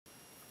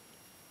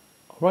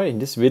Right, in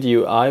this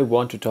video I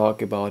want to talk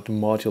about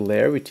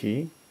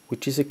modularity,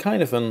 which is a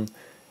kind of a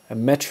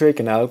metric,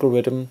 an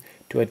algorithm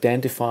to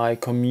identify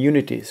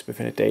communities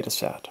within a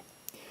dataset.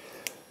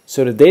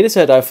 So the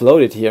dataset I've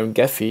loaded here in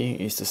Gephi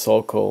is the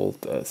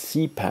so-called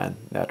CPAN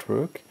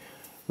network,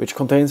 which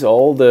contains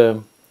all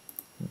the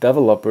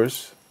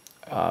developers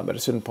at a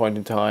certain point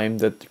in time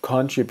that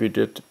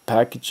contributed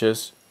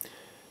packages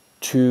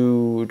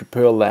to the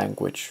Perl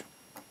language.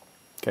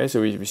 Okay,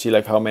 so we see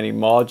like how many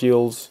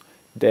modules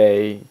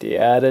they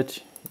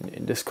added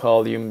in this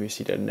column. We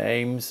see their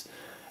names,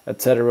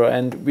 etc.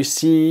 And we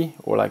see,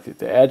 or like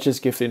the edges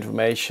give the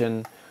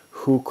information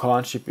who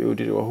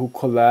contributed or who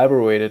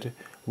collaborated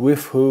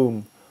with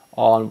whom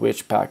on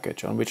which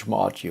package, on which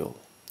module,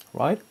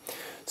 right?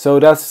 So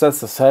that's the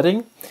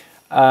setting.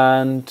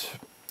 And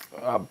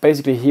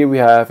basically here we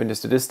have in the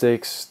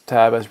statistics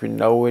tab, as we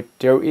know it,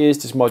 there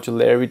is this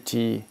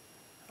modularity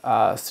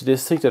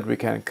statistic that we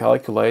can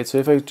calculate. So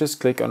if I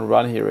just click on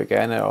run here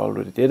again, I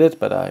already did it,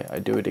 but I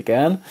do it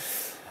again,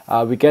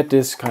 we get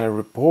this kind of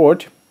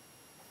report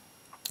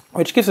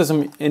which gives us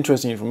some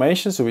interesting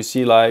information. So we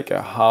see like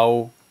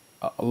how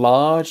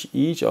large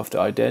each of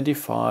the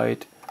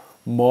identified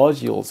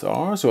modules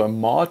are. So a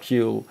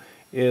module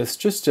is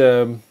just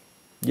a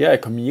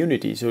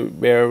community, so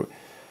where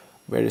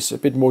there's a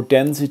bit more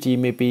density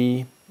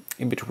maybe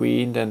in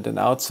between than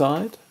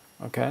outside.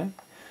 Okay.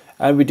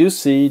 And we do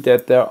see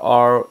that there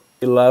are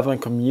 11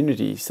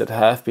 communities that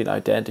have been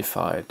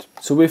identified.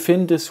 So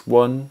within this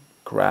one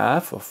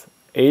graph of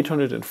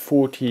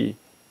 840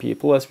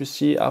 people, as we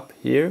see up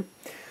here,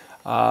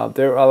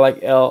 there are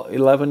like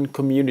 11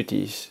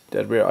 communities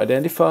that were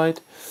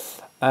identified.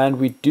 And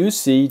we do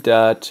see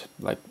that,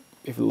 like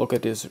if you look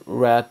at these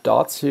red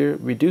dots here,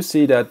 we do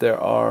see that there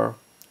are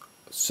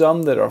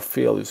some that are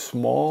fairly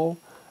small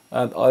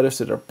and others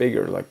that are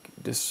bigger. Like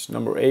this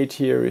number 8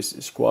 here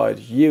is quite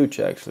huge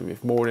actually,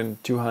 with more than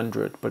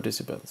 200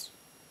 participants.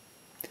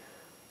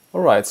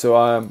 Alright,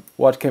 so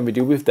what can we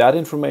do with that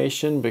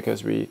information?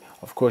 Because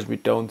of course we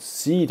don't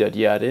see that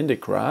yet in the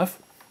graph,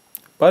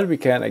 but we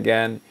can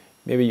again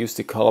maybe use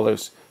the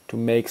colors to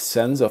make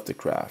sense of the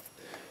graph.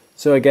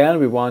 So again,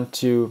 we want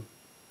to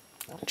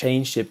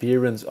change the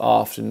appearance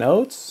of the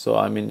nodes. So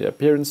I'm in the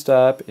appearance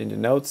tab, in the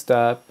nodes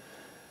tab,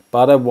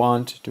 but I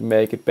want to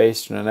make it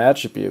based on an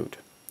attribute.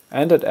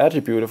 And that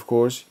attribute, of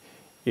course,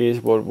 is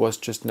what was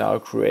just now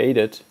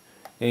created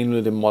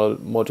in the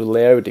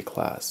modularity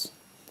class.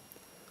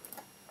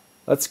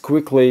 Let's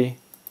quickly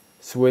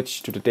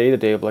switch to the data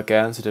table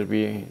again so that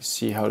we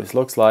see how this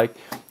looks like.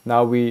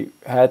 Now we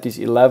had these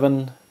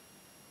 11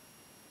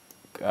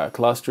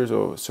 classes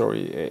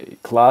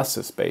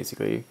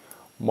basically,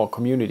 more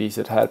communities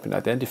that had been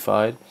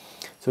identified.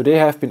 So they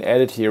have been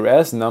added here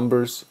as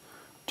numbers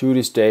to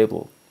this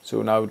table.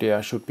 So now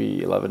there should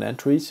be 11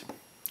 entries.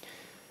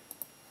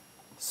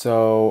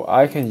 So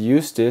I can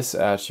use this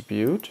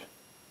attribute.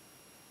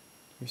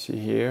 You see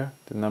here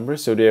the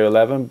numbers. So they're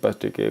 11,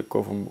 but they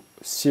go from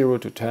 0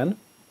 to 10.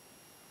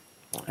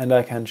 And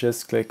I can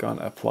just click on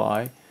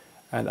apply,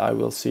 and I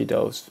will see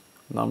those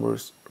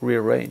numbers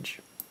rearrange.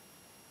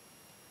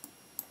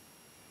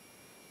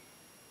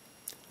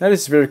 That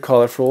is very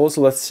colorful.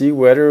 So let's see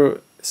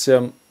whether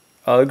some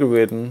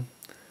algorithm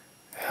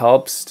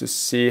helps to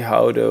see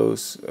how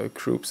those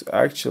groups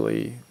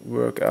actually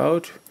work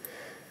out.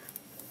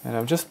 And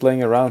I'm just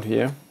playing around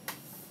here.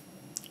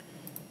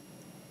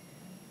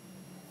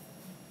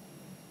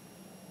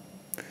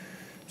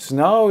 So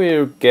now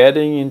we're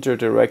getting into a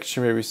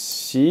direction where we're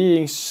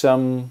seeing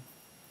some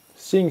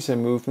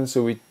movement.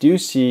 So we do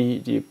see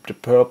the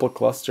purple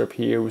cluster up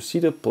here. We see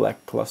the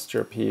black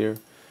cluster up here.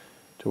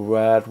 The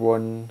red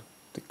one.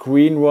 The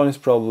green one is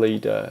probably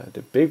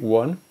the big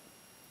one.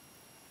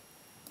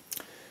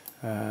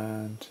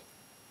 And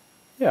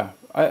yeah,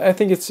 I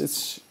think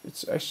it's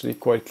actually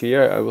quite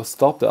clear. I will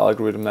stop the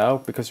algorithm now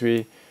because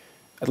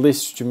at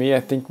least to me,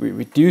 I think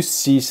we do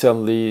see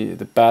suddenly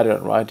the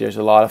pattern, right? There's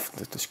a lot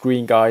of the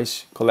screen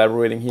guys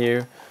collaborating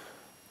here.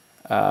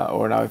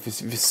 Or now if we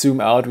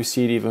zoom out, we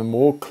see it even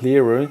more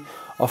clearer.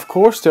 Of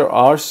course, there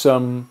are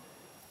some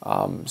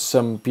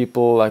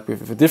people like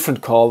with a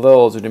different color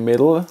also in the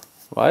middle,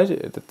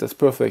 right? That's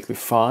perfectly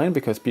fine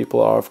because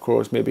people are, of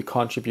course, maybe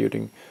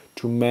contributing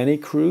to many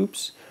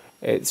groups.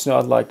 It's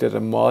not like that a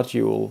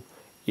module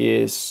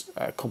is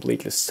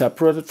completely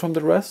separated from the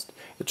rest.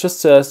 It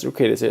just says,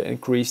 okay, there's an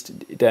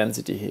increased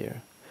density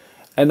here.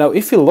 And now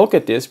if you look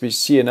at this, we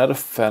see another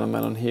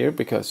phenomenon here,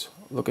 because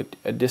look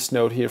at this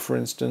node here, for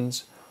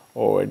instance,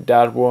 or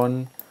that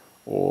one,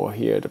 or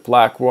here the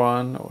black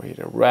one, or here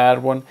the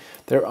red one.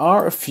 There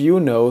are a few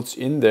nodes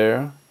in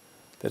there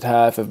that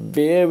have a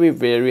very,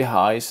 very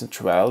high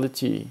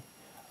centrality.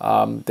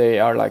 They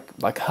are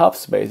like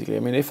hubs, basically.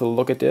 I mean, if you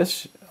look at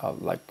this,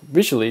 like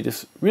visually,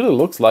 this really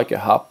looks like a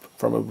hub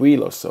from a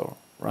wheel or so,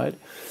 right?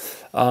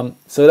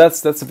 So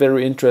that's a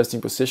very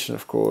interesting position,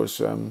 of course,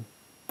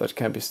 that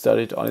can be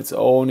studied on its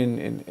own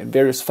in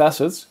various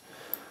facets.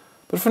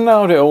 But for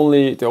now, the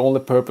only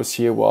purpose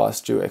here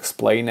was to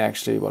explain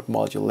actually what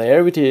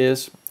modularity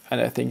is, and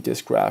I think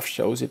this graph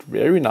shows it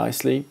very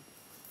nicely.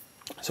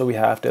 So we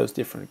have those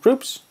different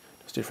groups,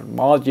 those different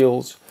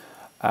modules,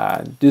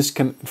 and this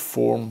can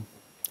inform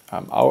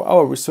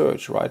our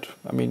research, right?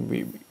 I mean,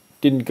 we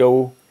didn't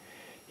go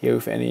here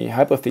with any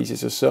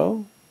hypothesis or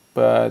so,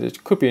 but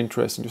it could be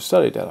interesting to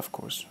study that, of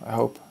course. I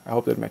hope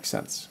that makes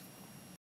sense.